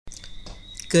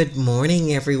Good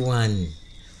morning, everyone.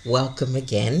 Welcome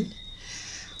again.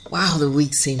 Wow, the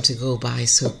weeks seem to go by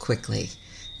so quickly.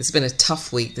 It's been a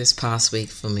tough week this past week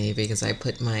for me because I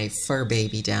put my fur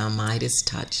baby down, Midas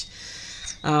Touch.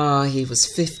 Oh, he was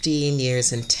 15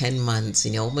 years and 10 months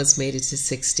and he almost made it to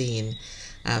 16.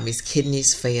 His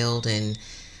kidneys failed and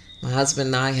my husband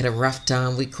and I had a rough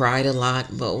time. We cried a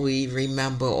lot, but we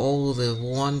remember all the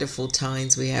wonderful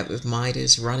times we had with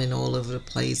Midas, running all over the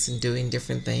place and doing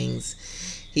different things.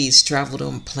 He's traveled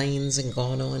on planes and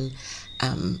gone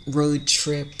on road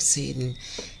trips, and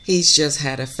he's just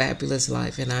had a fabulous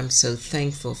life, and I'm so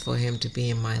thankful for him to be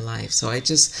in my life. So I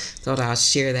just thought I'll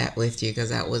share that with you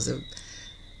because that was a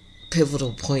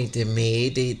pivotal point in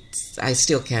me. I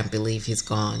still can't believe he's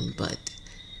gone, but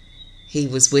he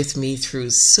was with me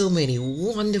through so many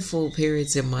wonderful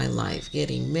periods in my life,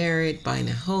 getting married, buying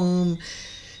a home,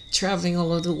 traveling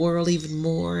all over the world even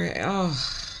more. Oh,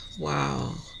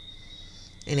 wow.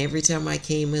 And every time I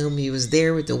came home, he was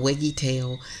there with the waggy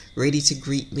tail, ready to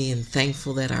greet me and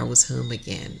thankful that I was home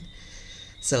again.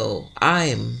 So I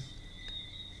am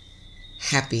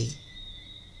happy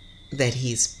that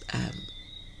he's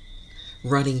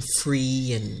running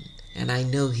free and I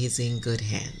know he's in good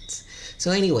hands.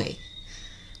 So anyway,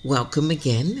 welcome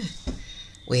again.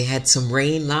 We had some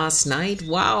rain last night.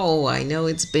 Wow, I know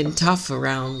it's been tough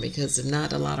around because of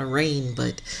not a lot of rain,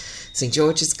 but St.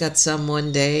 George's got some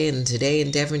one day, and today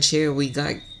in Devonshire we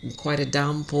got quite a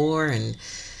downpour, and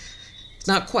it's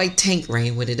not quite tank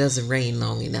rain when it doesn't rain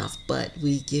long enough, but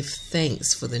we give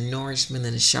thanks for the nourishment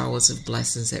and the showers of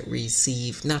blessings that we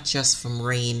receive, not just from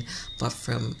rain, but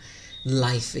from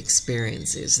life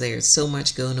experiences. There's so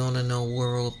much going on in our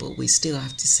world, but we still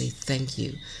have to say thank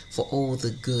you for all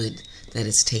the good that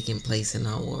is taking place in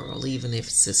our world, even if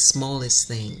it's the smallest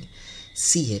thing.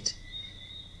 See it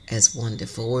as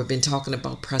wonderful. We've been talking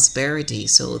about prosperity,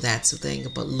 so that's the thing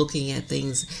about looking at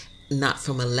things not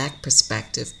from a lack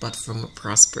perspective, but from a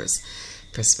prosperous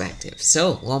perspective.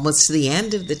 So, almost to the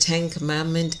end of the 10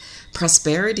 Commandment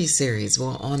prosperity series.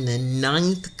 We're on the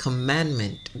 9th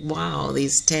commandment. Wow,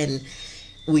 these 9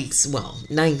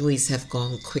 weeks have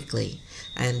gone quickly.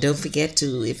 And don't forget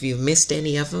to, if you've missed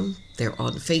any of them, they're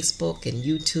on Facebook and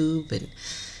YouTube, and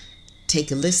take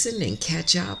a listen and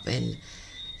catch up and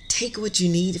take what you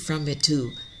need from it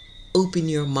to open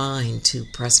your mind to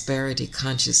prosperity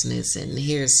consciousness. And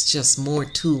here's just more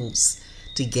tools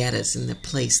to get us in the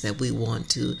place that we want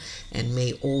to. And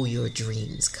may all your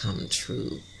dreams come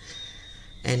true.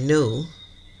 And know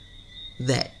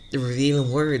that the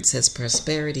revealing word says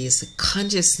prosperity is the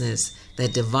consciousness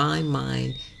that divine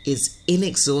mind is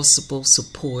inexhaustible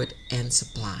support and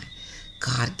supply.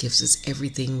 God gives us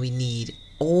everything we need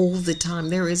all the time.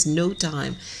 There is no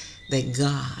time that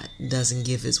God doesn't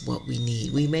give us what we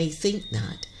need. We may think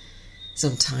not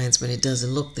sometimes when it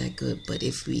doesn't look that good, but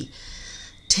if we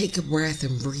take a breath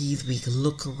and breathe, we can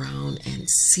look around and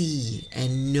see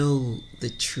and know the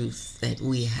truth that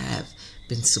we have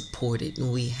been supported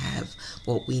and we have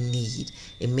what we need.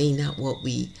 It may not what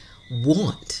we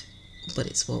want, but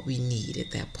it's what we need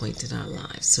at that point in our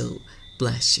lives. So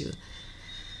bless you.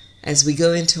 As we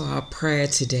go into our prayer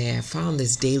today, I found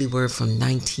this daily word from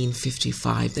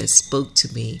 1955 that spoke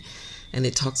to me, and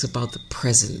it talks about the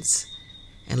presence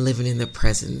and living in the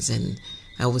presence. And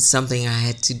that was something I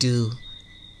had to do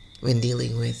when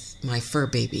dealing with my fur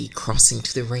baby crossing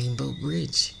to the Rainbow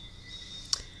Bridge.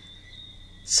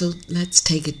 So let's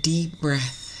take a deep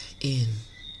breath in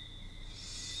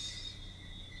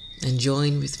and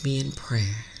join with me in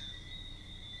prayer.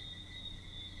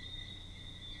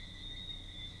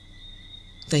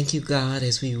 Thank you, God,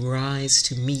 as we rise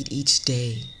to meet each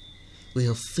day, we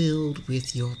are filled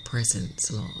with your presence,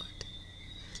 Lord.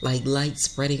 Like light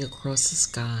spreading across the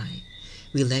sky,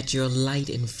 we let your light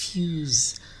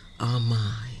infuse our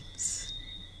minds.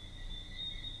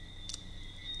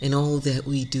 In all that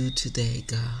we do today,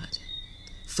 God,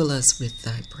 fill us with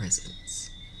thy presence.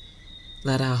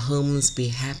 Let our homes be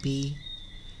happy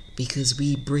because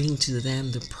we bring to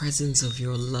them the presence of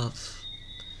your love.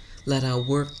 Let our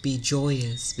work be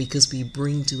joyous because we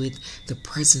bring to it the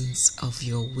presence of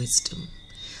your wisdom.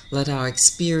 Let our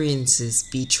experiences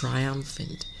be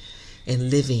triumphant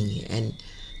and living and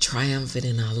triumphant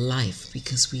in our life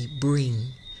because we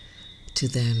bring to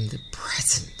them the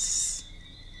presence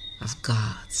of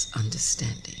God's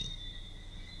understanding.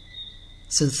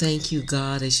 So thank you,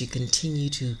 God, as you continue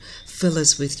to fill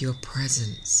us with your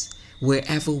presence.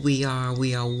 Wherever we are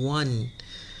one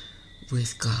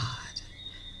with God.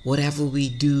 Whatever we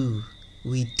do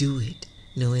it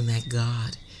knowing that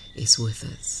God is with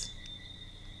us.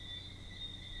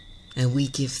 And we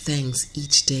give thanks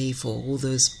each day for all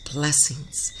those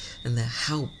blessings and the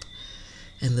help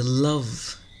and the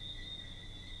love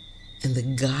and the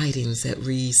guidance that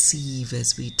we receive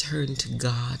as we turn to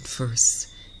God first.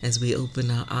 As we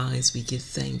open our eyes, we give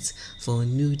thanks for a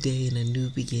new day and a new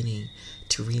beginning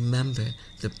to remember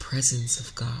the presence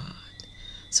of God.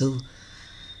 So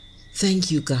thank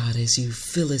you, God, as you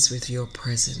fill us with your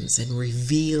presence and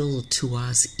reveal to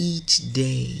us each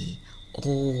day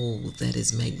all that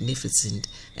is magnificent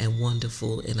and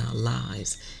wonderful in our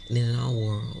lives and in our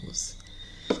worlds.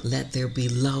 Let there be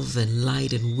love and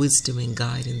light and wisdom and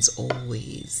guidance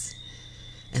always.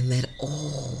 And let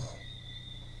all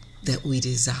that we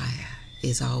desire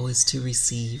is ours to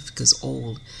receive, because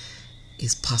all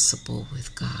is possible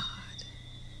with God.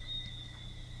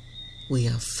 We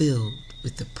are filled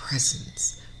with the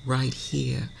presence right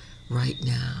here, right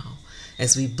now,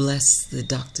 as we bless the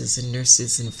doctors and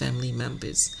nurses and family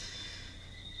members,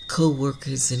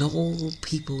 co-workers, and all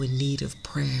people in need of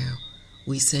prayer.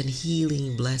 We send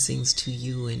healing blessings to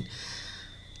you and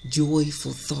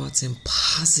joyful thoughts and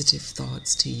positive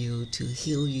thoughts to you to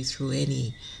heal you through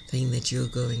anything that you're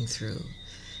going through.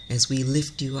 As we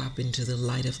lift you up into the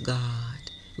light of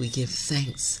God, we give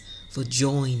thanks for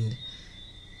joined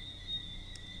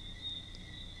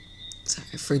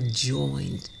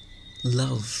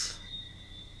love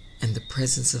and the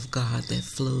presence of God that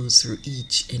flows through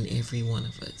each and every one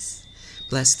of us.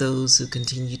 Bless those who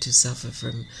continue to suffer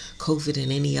from COVID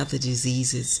and any other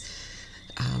diseases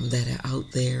that are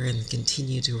out there and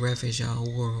continue to ravage our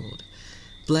world.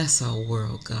 Bless our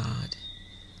world, God,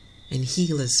 and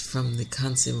heal us from the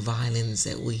constant violence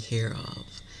that we hear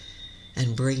of,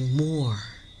 and bring more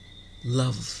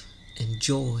love and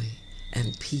joy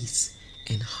and peace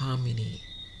and harmony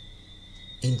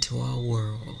into our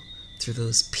world through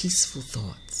those peaceful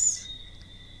thoughts,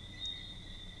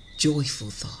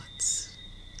 joyful thoughts,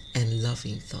 and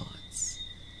loving thoughts.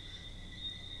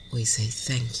 We say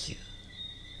thank you.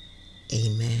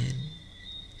 Amen.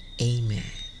 Amen.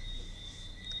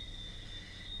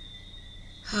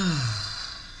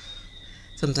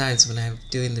 Sometimes when I'm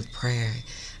doing the prayer,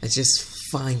 I just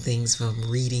find things from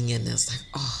reading, and it's like,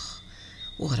 oh,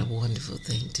 what a wonderful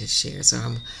thing to share. So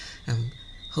I'm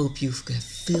hope you've got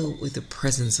filled with the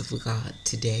presence of God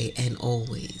today and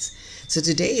always. So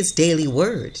today is daily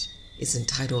word. It's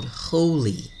entitled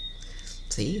Holy.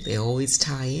 See, they always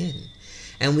tie in.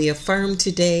 And we affirm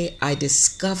today, I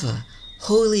discover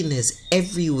holiness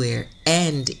everywhere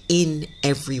and in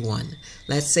everyone.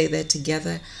 Let's say that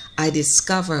together. I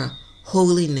discover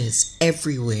holiness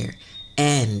everywhere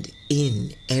and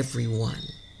in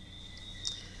everyone.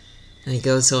 And he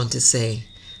goes on to say,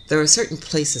 there are certain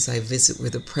places I visit where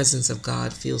the presence of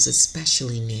God feels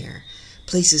especially near,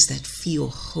 places that feel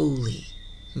holy.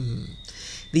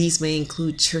 These may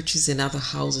include churches and other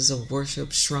houses of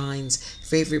worship, shrines,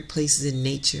 favorite places in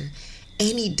nature,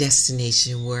 any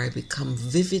destination where I become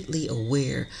vividly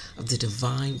aware of the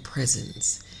divine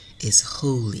presence is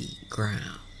holy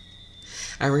ground.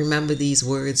 I remember these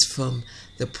words from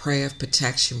the Prayer of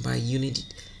Protection by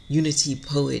Unity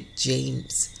poet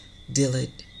James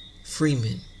Dillard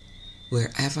Freeman.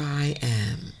 Wherever I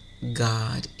am,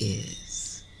 God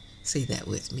is. Say that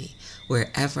with me.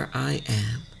 Wherever I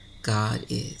am, God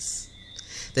is.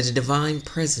 That the divine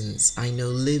presence I know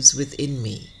lives within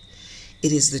me.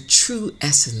 It is the true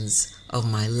essence of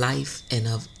my life and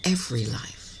of every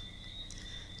life.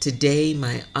 Today,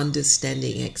 my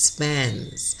understanding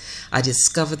expands. I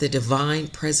discover the divine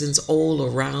presence all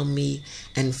around me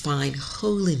and find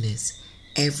holiness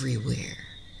everywhere.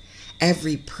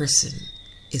 Every person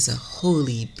is a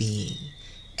holy being.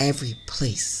 Every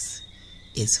place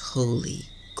is holy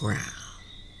ground.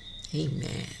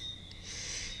 Amen.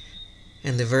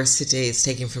 And the verse today is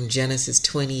taken from Genesis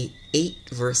 28,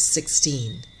 verse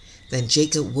 16. Then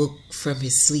Jacob woke from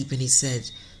his sleep and he said,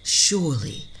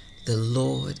 surely the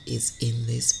Lord is in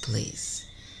this place,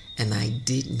 and I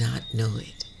did not know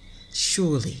it.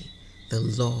 Surely the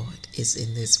Lord is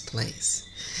in this place.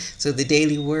 So the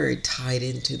daily word tied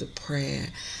into the prayer.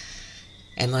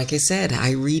 And like I said,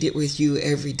 I read it with you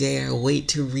every day. I wait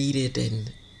to read it,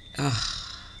 and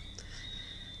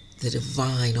the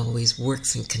divine always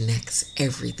works and connects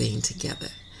everything together.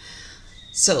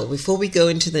 So before we go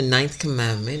into the 9th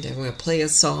commandment, I'm going to play a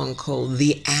song called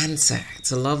The Answer.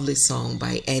 It's a lovely song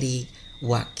by Eddie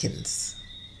Watkins.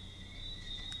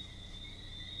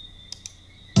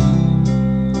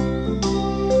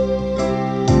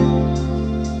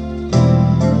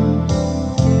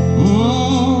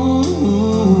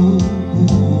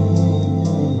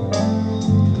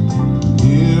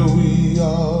 Here we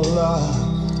all are,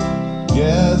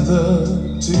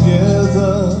 gathered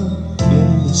together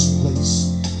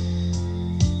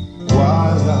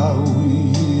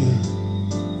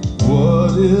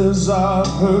is our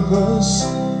purpose?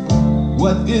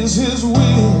 What is His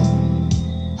will?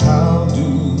 How do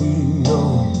we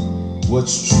know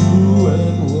what's true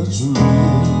and what's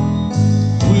real?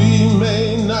 We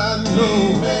may not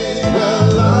know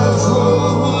where life's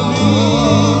road will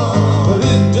lead, but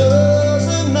it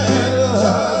doesn't matter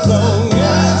as long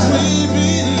as we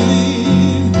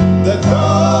believe that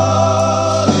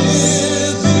God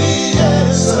is the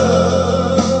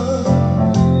answer.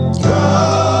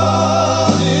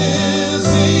 God is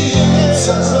the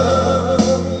answer.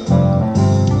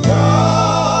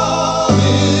 God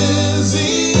is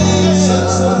the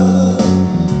answer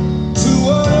to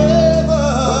whatever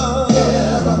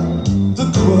the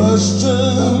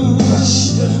question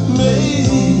may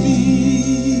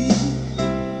be.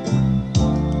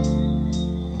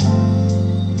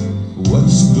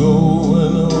 What's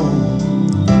going on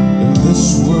in this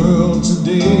world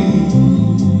today?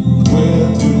 Where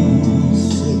do we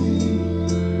think?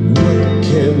 What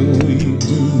can we do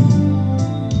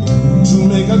to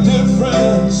make a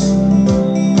difference?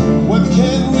 What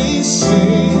can we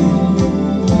say?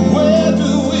 Where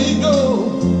do we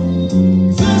go?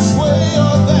 This way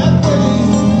or that way?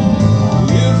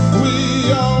 If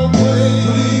we all pray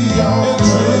and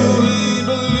truly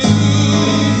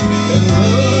believe and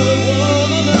love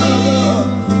one another,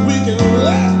 we can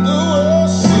let the world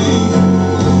see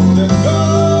that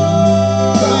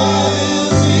God is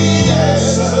the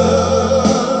answer.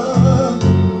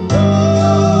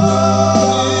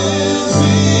 God is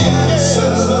the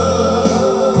answer.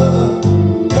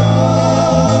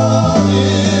 God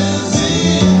is the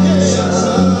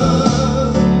answer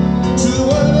to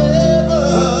whatever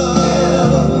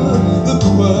the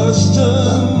question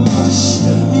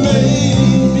may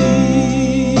be.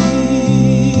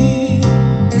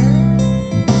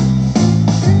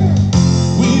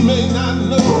 We may not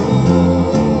know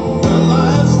where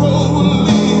life's road will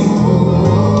lead,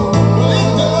 but it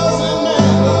doesn't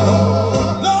matter.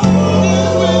 Long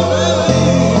as we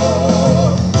believe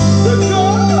that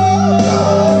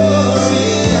God is the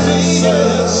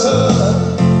answer.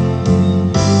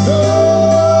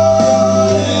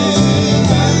 God is the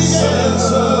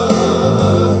answer.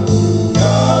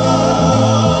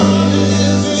 God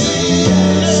is the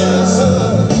answer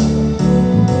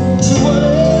to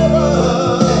whatever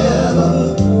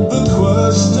the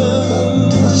question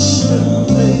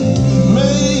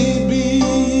may be.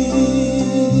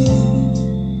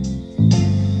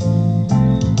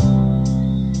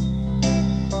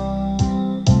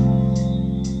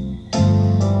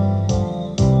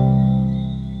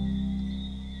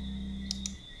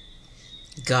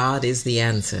 God is the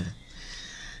answer.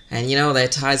 And you know,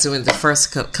 that ties in with the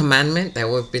first commandment that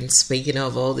we've been speaking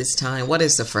of all this time. What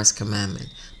is the first commandment?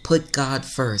 Put God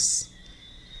first.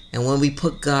 And when we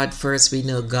put God first, we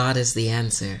know God is the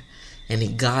answer. And He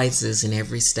guides us in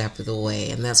every step of the way.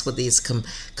 And that's what these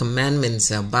commandments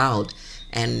are about.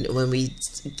 And when we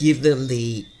give them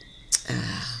the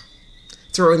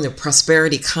throw in the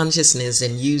prosperity consciousness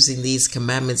and using these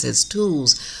commandments as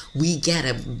tools, we get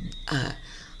a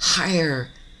higher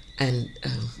and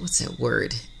what's that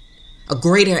word? A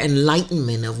greater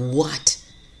enlightenment of what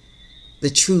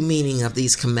the true meaning of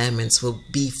these commandments will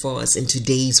be for us in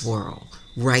today's world,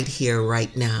 right here,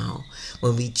 right now,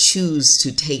 when we choose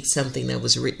to take something that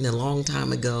was written a long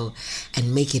time ago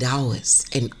and make it ours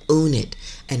and own it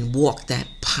and walk that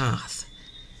path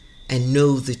and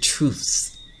know the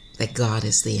truths that God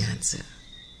is the answer.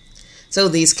 So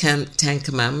these 10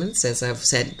 commandments, as I've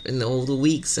said in all the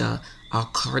weeks, are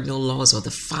cardinal laws, or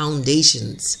the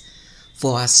foundations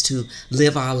for us to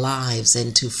live our lives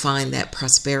and to find that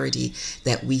prosperity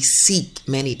that we seek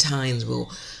many times.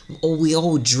 We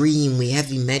all dream, we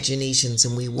have imaginations,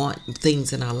 and we want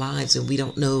things in our lives, and we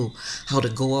don't know how to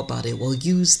go about it. Well,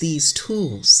 use these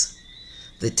tools,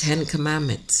 the 10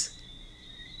 commandments.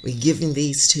 We're giving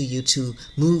these to you to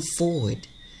move forward,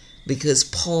 because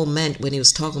Paul meant when he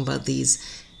was talking about these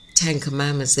 10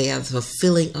 commandments, they are the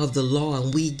fulfilling of the law,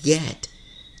 and we get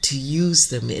to use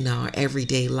them in our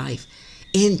everyday life.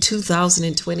 In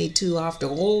 2022, after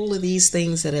all of these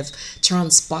things that have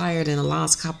transpired in the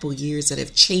last couple of years that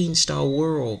have changed our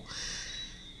world,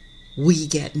 we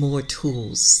get more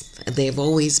tools. They've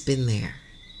always been there,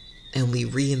 and we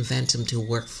reinvent them to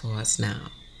work for us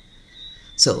now.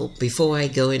 So before I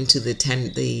go into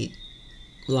the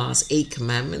last 8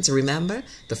 commandments, remember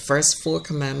the first 4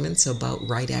 commandments are about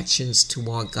right actions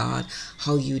toward God,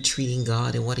 how you treating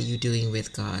God and what are you doing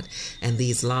with God, and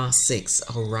these last 6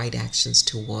 are right actions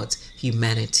towards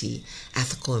humanity,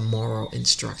 ethical and moral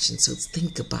instruction. So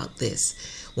think about this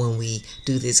when we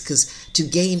do this, because to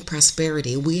gain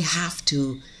prosperity we have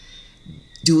to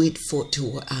Do it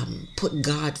to put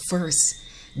God first.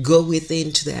 Go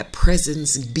within to that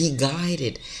presence, be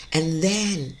guided, and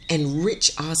then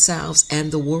enrich ourselves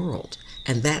and the world.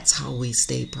 And that's how we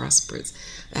stay prosperous.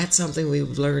 That's something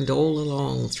we've learned all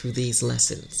along through these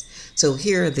lessons. So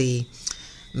here are the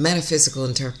metaphysical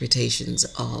interpretations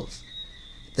of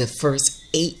the first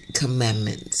 8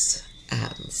 commandments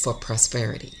for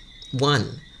prosperity.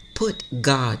 1, put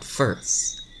God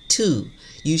first. 2,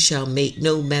 you shall make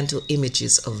no mental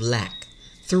images of lack.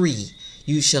 3,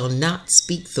 you shall not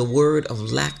speak the word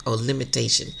of lack or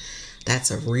limitation. That's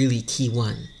a really key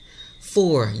one.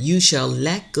 4, you shall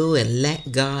let go and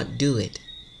let God do it.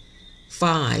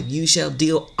 5, you shall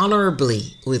deal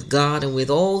honorably with God and with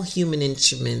all human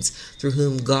instruments through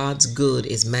whom God's good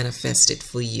is manifested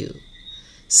for you.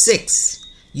 6,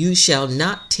 you shall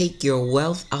not take your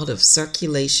wealth out of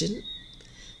circulation.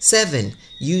 7,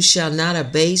 you shall not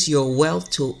abase your wealth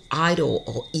to idle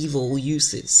or evil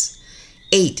uses.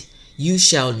 8, you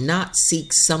shall not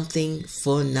seek something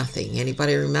for nothing.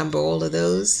 Anybody remember all of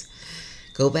those?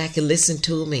 Go back and listen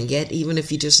to them and get, even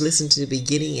if you just listen to the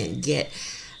beginning and get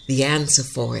the answer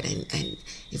for it. And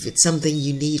if it's something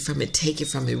you need from it, take it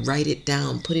from it, write it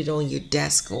down, put it on your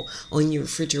desk or on your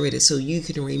refrigerator so you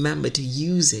can remember to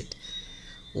use it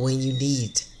when you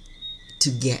need to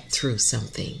get through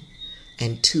something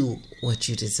and to what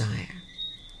you desire.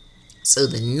 So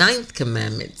the 9th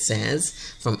commandment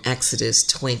says from Exodus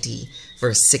 20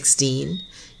 verse 16,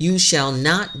 you shall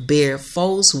not bear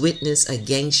false witness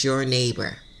against your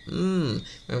neighbor.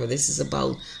 Remember, this is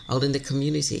about out in the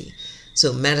community.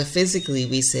 So metaphysically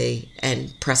we say,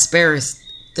 and prosperous,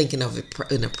 thinking of it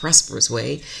in a prosperous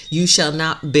way, you shall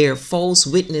not bear false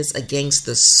witness against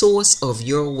the source of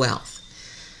your wealth.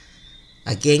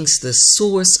 Against the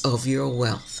source of your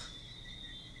wealth.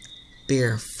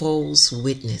 Bear false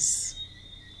witness.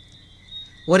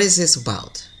 What is this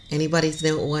about? Anybody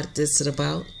know what this is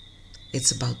about?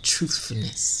 It's about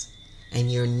truthfulness and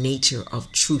your nature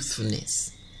of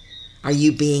truthfulness. Are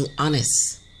you being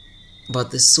honest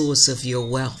about the source of your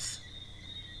wealth?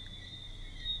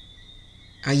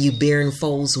 Are you bearing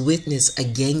false witness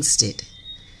against it?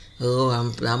 Oh,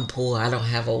 I'm poor. I don't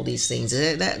have all these things.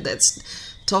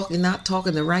 That's not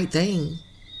talking the right thing.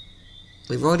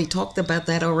 We've already talked about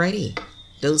that already.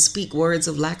 Don't speak words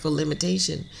of lack or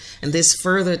limitation. And this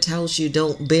further tells you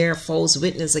don't bear false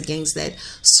witness against that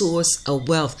source of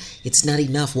wealth. It's not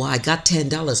enough. Well, I got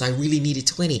 $10. I really needed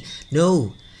 20.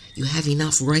 No, you have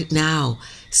enough right now.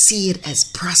 See it as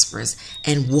prosperous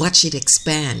and watch it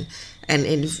expand. And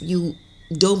if you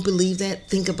don't believe that,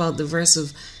 think about the verse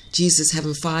of Jesus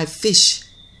having 5 fish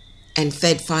and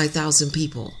fed 5,000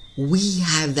 people. We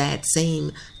have that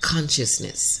same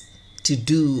consciousness to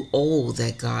do all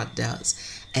that God does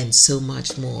and so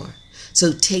much more.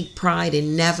 So take pride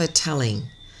in never telling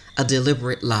a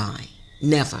deliberate lie.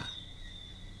 Never.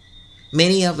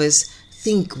 Many of us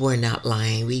think we're not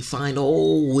lying. We find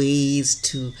all ways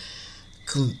to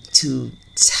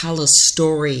tell a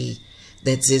story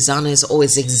that's dishonest or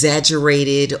is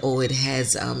exaggerated or it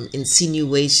has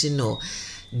insinuation or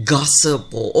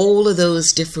gossip or all of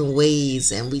those different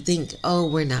ways, and we think, oh,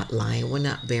 we're not lying, we're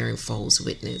not bearing false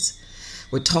witness.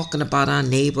 We're talking about our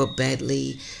neighbor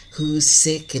badly who's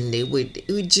sick, and they would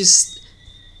just,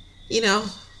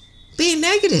 being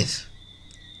negative.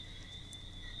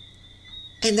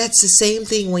 And that's the same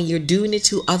thing when you're doing it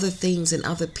to other things and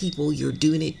other people. You're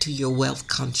doing it to your wealth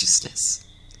consciousness.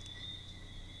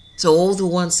 So all the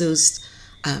ones, those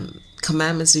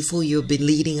commandments before you have been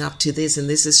leading up to this, and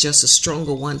this is just a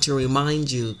stronger one to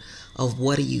remind you of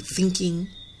what are you thinking,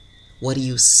 what are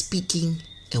you speaking,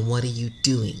 and what are you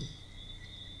doing.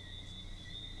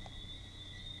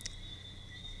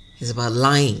 It's about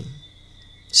lying,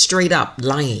 straight up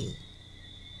lying.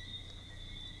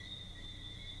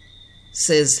 It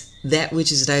says that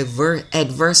which is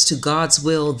adverse to God's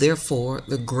will, therefore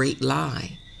the great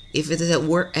lie. If it is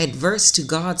adverse to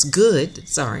God's good,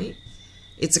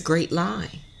 it's a great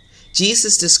lie.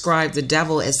 Jesus described the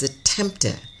devil as the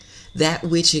tempter, that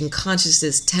which in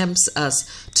consciousness tempts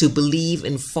us to believe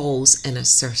in false and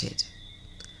asserted.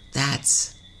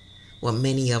 That's what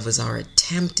many of us are,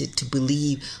 tempted to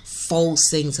believe false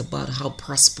things about how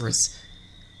prosperous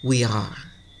we are.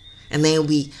 And then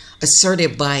we assert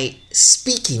it by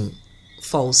speaking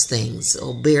false things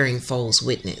or bearing false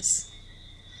witness.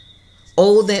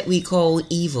 All that we call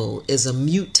evil is a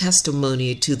mute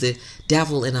testimony to the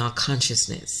devil in our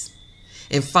consciousness.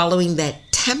 In following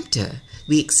that tempter,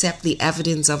 we accept the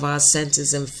evidence of our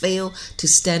senses and fail to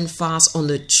stand fast on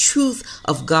the truth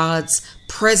of God's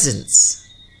presence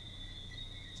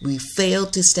We fail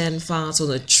to stand fast on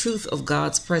the truth of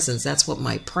God's presence. That's what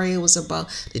my prayer was about,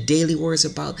 the daily words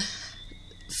about.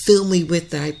 Fill me with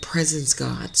thy presence,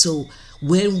 God. So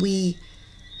when we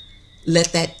let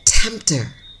that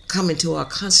tempter come into our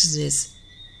consciousness,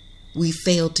 we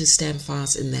fail to stand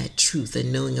fast in that truth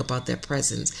and knowing about their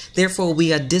presence. Therefore,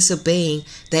 we are disobeying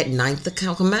that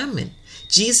 9th commandment.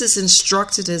 Jesus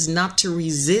instructed us not to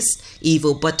resist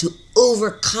evil, but to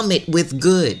overcome it with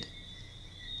good.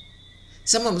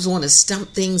 Some of us want to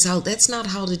stump things out. That's not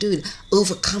how to do it.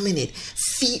 Overcoming it,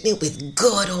 feeding it with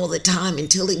good all the time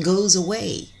until it goes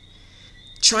away.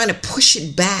 Trying to push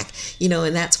it back,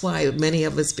 and that's why many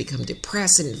of us become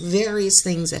depressed and various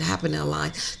things that happen in our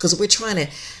life, because we're trying to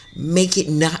make it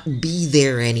not be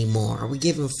there anymore. We're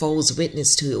giving false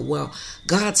witness to it. Well,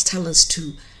 God's telling us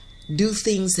to do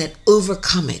things that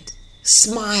overcome it.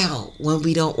 Smile when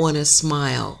we don't want to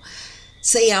smile.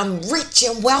 Say, I'm rich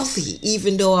and wealthy,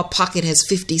 even though our pocket has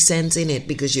 50 cents in it,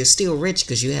 because you're still rich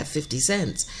because you have 50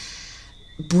 cents.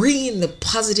 Bringing the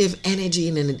positive energy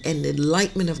and the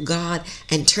enlightenment of God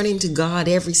and turning to God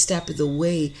every step of the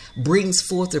way brings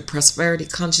forth the prosperity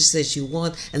consciousness you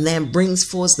want, and then brings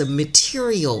forth the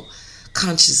material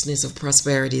consciousness of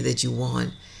prosperity that you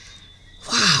want.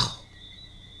 Wow.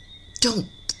 Don't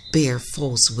bear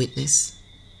false witness.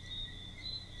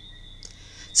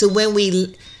 So when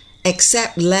we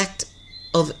accept lack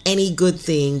of any good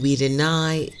thing, we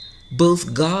deny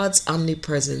both God's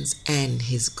omnipresence and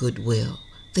his goodwill.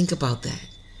 Think about that.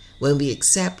 When we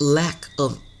accept lack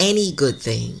of any good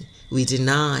thing, we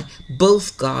deny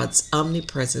both God's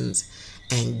omnipresence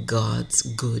and God's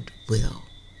goodwill.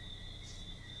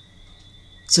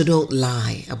 So don't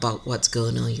lie about what's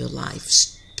going on in your life.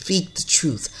 Speak the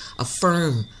truth.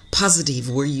 Affirm positive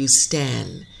where you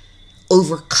stand.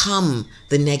 Overcome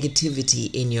the negativity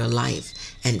in your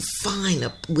life and find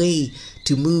a way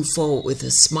to move forward with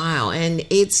a smile. And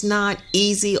it's not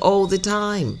easy all the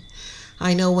time.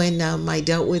 I know when I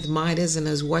dealt with Midas and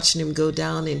I was watching him go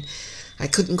down, and I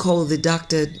couldn't call the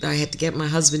doctor. I had to get my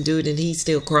husband to do it, and he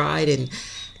still cried,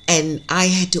 and I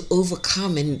had to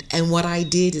overcome. And what I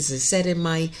did is I sat in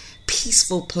my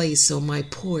peaceful place on my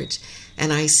porch,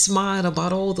 and I smiled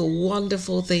about all the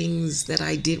wonderful things that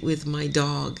I did with my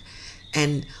dog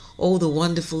and all the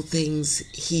wonderful things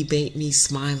he made me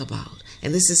smile about.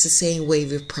 And this is the same way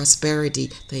with prosperity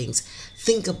things.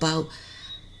 Think about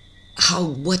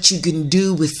what you can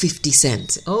do with 50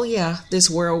 cents. Oh yeah, this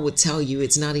world would tell you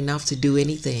it's not enough to do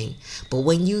anything. But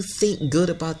when you think good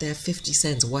about that 50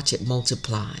 cents, watch it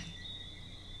multiply.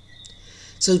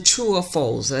 So true or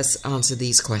false? Let's answer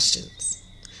these questions.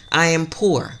 I am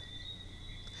poor.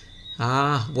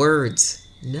 Words.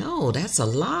 No, that's a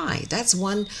lie. That's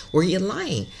one where you're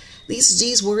lying.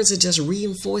 These words are just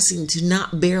reinforcing to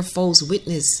not bear false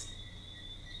witness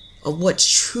of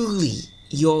what's truly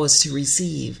yours to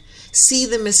receive. See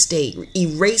the mistake,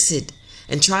 erase it,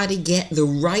 and try to get the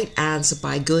right answer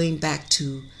by going back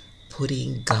to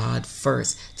putting God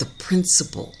first. The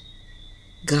principle,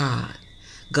 God.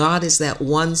 God is that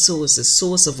one source, the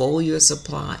source of all your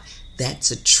supply.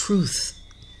 That's a truth.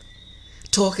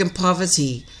 Talking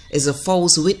poverty is a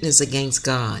false witness against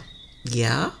God.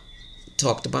 Yeah,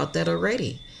 talked about that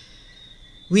already.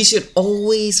 We should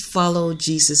always follow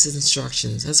Jesus'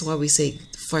 instructions. That's why we say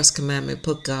first commandment,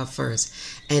 put God first.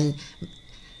 And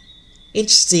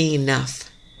interesting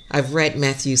enough, I've read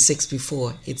Matthew 6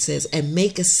 before. It says, and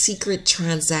make a secret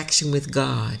transaction with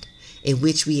God in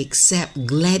which we accept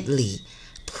gladly,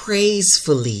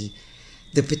 praisefully,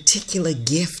 the particular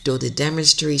gift or the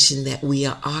demonstration that we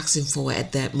are asking for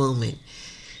at that moment.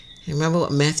 Remember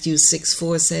what Matthew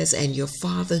 6:4 says, and your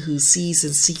Father who sees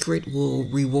in secret will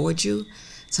reward you.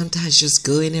 Sometimes just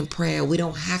go in prayer. We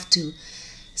don't have to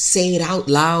say it out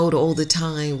loud all the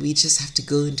time. We just have to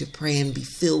go into prayer and be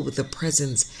filled with the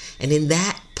presence. And in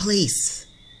that place,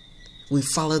 we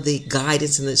follow the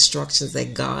guidance and the instructions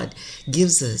that God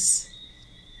gives us.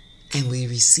 And we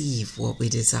receive what we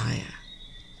desire.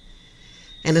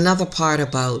 And another part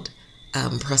about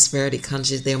prosperity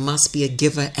consciousness, there must be a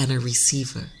giver and a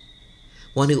receiver.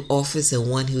 One who offers and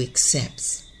one who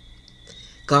accepts.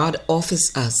 God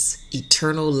offers us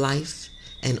eternal life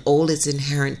and all its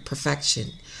inherent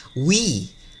perfection.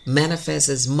 We manifest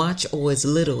as much or as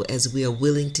little as we are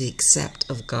willing to accept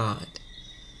of God.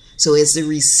 So as the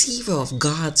receiver of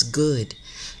God's good,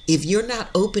 if you're not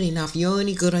open enough, you're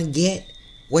only going to get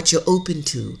what you're open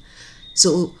to.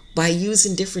 So by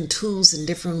using different tools and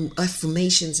different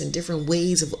affirmations and different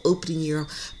ways of opening your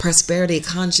prosperity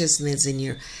consciousness, and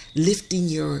you're lifting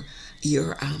your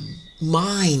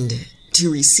mind to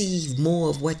receive more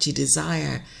of what you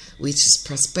desire, which is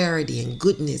prosperity and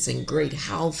goodness and great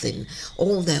health and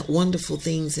all that wonderful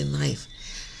things in life.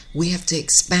 We have to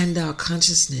expand our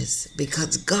consciousness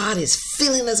because God is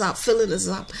filling us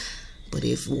up. But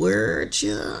if we're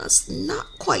just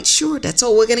not quite sure, that's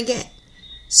all we're going to get.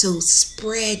 So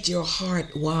spread your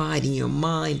heart wide and your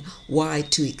mind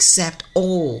wide to accept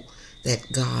all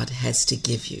that God has to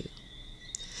give you.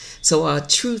 So our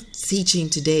truth teaching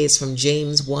today is from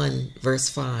James 1 verse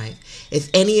 5. If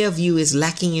any of you is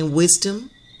lacking in wisdom,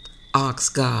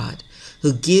 ask God,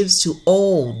 who gives to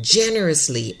all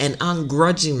generously and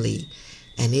ungrudgingly,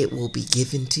 and it will be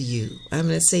given to you. I'm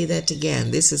going to say that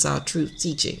again. This is our truth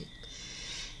teaching.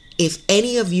 If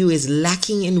any of you is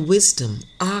lacking in wisdom,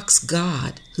 ask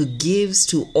God, who gives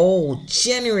to all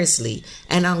generously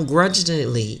and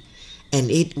ungrudgingly, and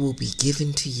it will be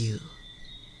given to you.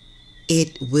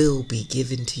 It will be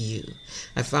given to you.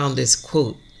 I found this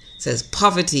quote. It says,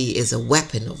 poverty is a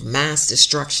weapon of mass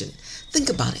destruction. Think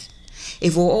about it.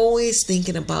 If we're always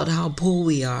thinking about how poor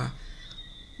we are,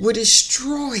 we're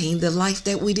destroying the life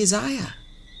that we desire.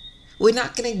 We're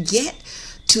not going to get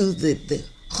to the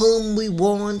home we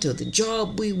want, or the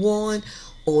job we want,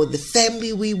 or the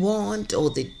family we want, or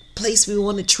the place we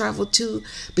want to travel to,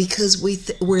 because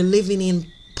we're living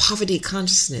in poverty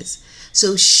consciousness.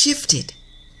 So shift it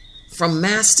from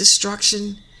mass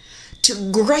destruction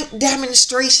to great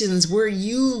demonstrations where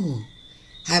you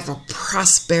have a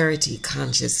prosperity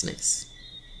consciousness.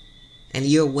 And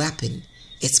your weapon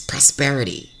is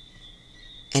prosperity.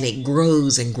 And it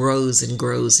grows and grows and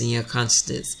grows in your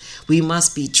consciousness. We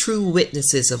must be true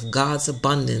witnesses of God's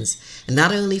abundance, and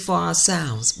not only for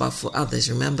ourselves, but for others.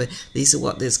 Remember, these are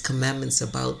what this commandment's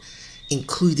about,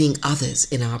 including others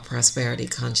in our prosperity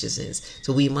consciousness.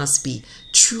 So we must be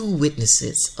true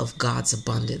witnesses of God's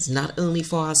abundance, not only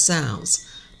for ourselves,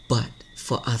 but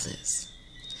for others.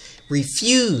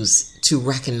 Refuse to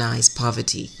recognize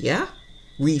poverty. Yeah?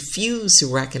 Refuse to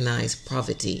recognize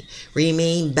poverty.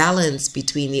 Remain balanced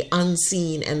between the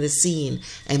unseen and the seen,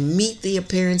 and meet the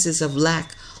appearances of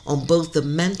lack on both the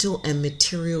mental and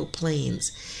material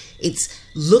planes. It's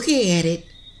looking at it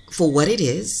for what it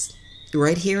is,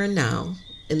 right here and now,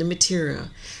 in the material,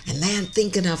 and then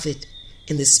thinking of it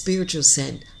in the spiritual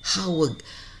sense, how we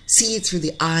see it through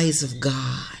the eyes of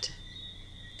God.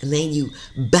 And then you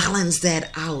balance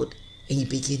that out, and you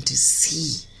begin to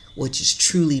see what is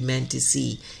truly meant to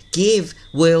see. Give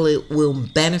where it will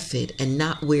benefit, and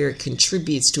not where it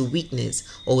contributes to weakness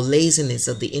or laziness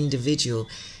of the individual.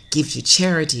 Give your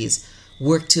charities.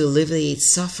 Work to alleviate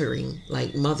suffering,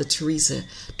 like Mother Teresa.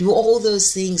 Do all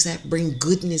those things that bring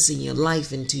goodness in your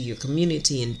life, into your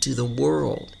community, into the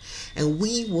world. And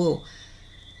we will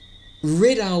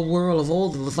rid our world of all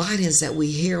the violence that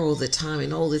we hear all the time,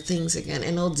 and all the things again,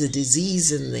 and all the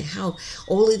disease and the health.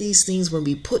 All of these things, when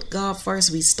we put God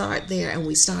first, we start there, and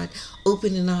we start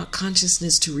opening our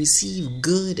consciousness to receive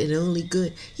good and only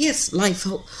good. Yes, life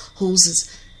holds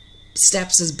us,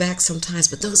 steps us back sometimes,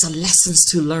 but those are lessons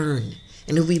to learn.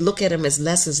 And if we look at them as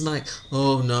lessons, like,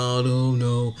 oh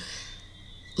no,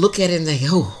 look at it and think,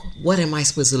 oh, what am I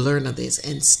supposed to learn of this?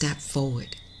 And step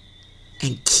forward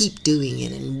and keep doing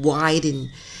it, and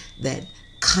widen that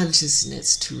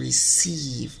consciousness to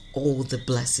receive all the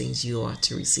blessings you are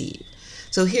to receive.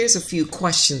 So here's a few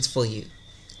questions for you.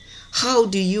 How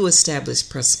do you establish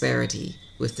prosperity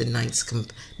with the ninth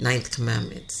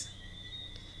commandment?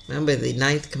 Remember, the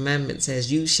ninth commandment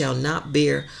says, you shall not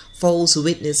bear false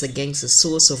witness against the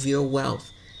source of your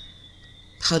wealth.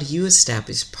 How do you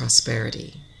establish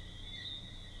prosperity?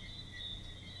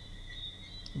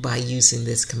 By using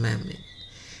this commandment.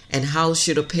 And how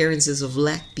should appearances of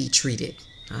lack be treated?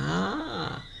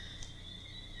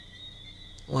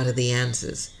 What are the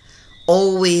answers?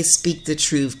 Always speak the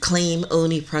truth, claim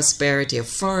only prosperity,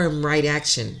 affirm right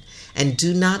action, and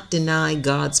do not deny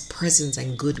God's presence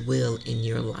and goodwill in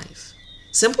your life.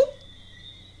 Simple?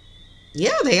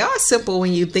 Yeah, they are simple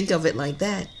when you think of it like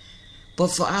that.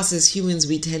 But for us as humans,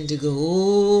 we tend to go,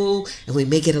 oh, and we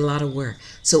make it a lot of work.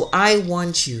 So I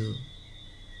want you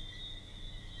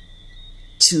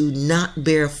to not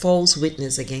bear false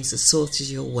witness against the source of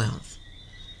your wealth.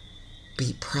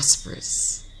 Be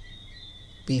prosperous.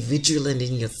 Be vigilant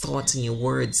in your thoughts and your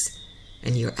words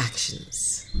and your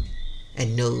actions.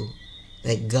 And know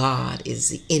that God is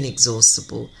the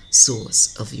inexhaustible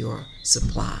source of your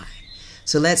supply.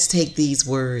 So let's take these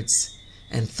words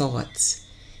and thoughts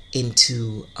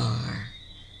into our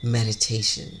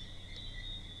meditation.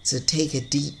 So take a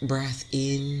deep breath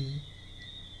in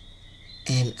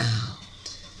and out.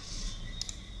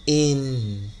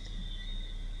 In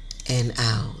and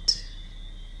out.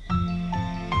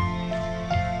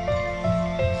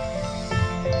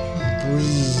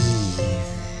 Breathe.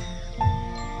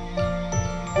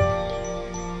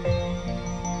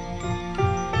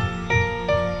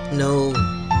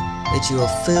 that you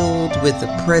are filled with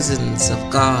the presence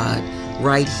of God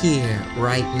right here,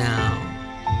 right now.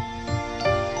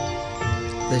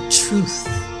 The truth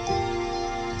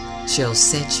shall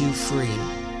set you free.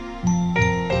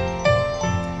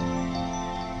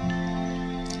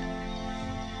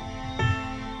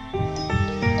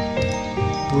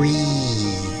 Breathe.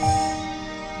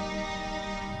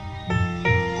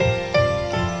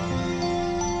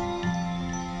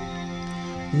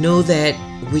 Know that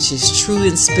which is true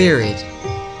in spirit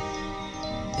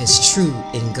is true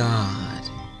in God.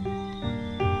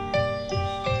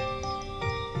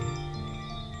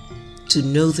 To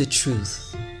know the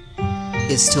truth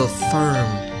is to affirm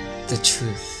the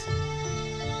truth.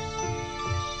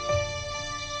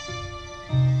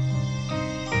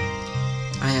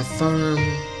 I affirm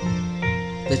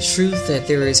the truth that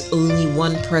there is only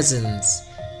one presence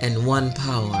and one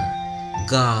power,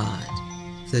 God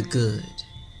the good.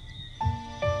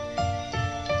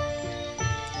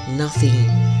 Nothing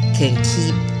can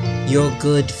keep your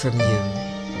good from you.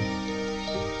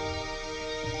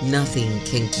 Nothing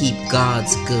can keep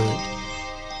God's good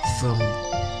from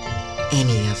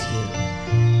any of you.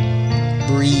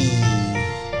 Breathe.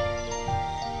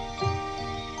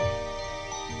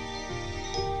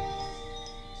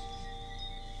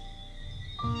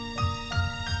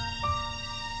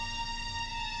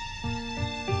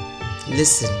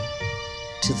 Listen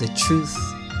to the truth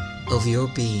of your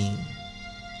being.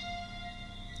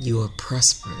 You are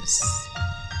prosperous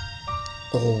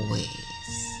always.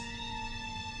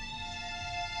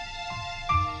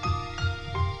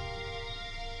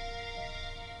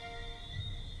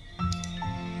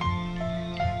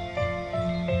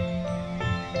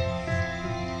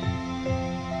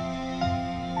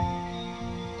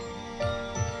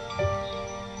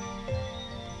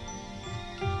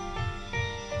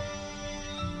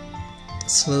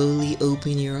 Slowly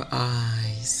open your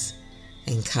eyes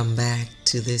and come back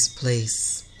to this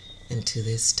place and to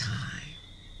this time.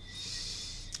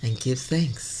 And give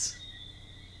thanks.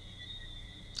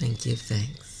 And give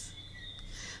thanks.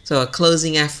 So a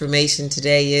closing affirmation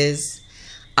today is,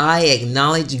 I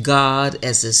acknowledge God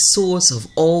as the source of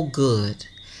all good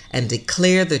and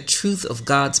declare the truth of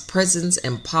God's presence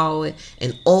and power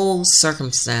in all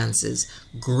circumstances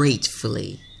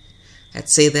gratefully.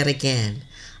 Let's say that again.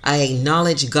 I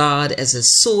acknowledge God as a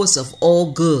source of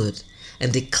all good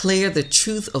and declare the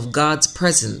truth of God's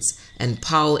presence and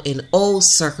power in all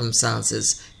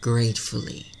circumstances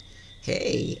gratefully.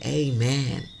 Hey,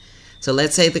 amen. So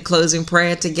let's say the closing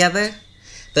prayer together.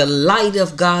 The light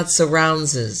of God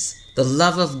surrounds us. The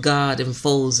love of God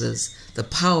enfolds us. The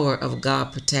power of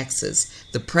God protects us.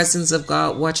 The presence of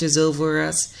God watches over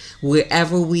us.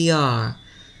 Wherever we are,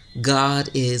 God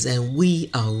is, and we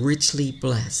are richly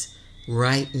blessed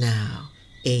right now.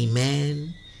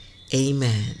 Amen.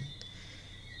 Amen.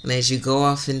 And as you go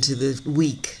off into the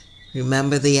week,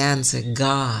 remember the answer.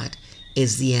 God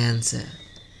is the answer.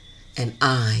 And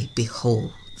I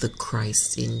behold the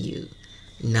Christ in you.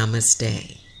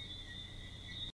 Namaste.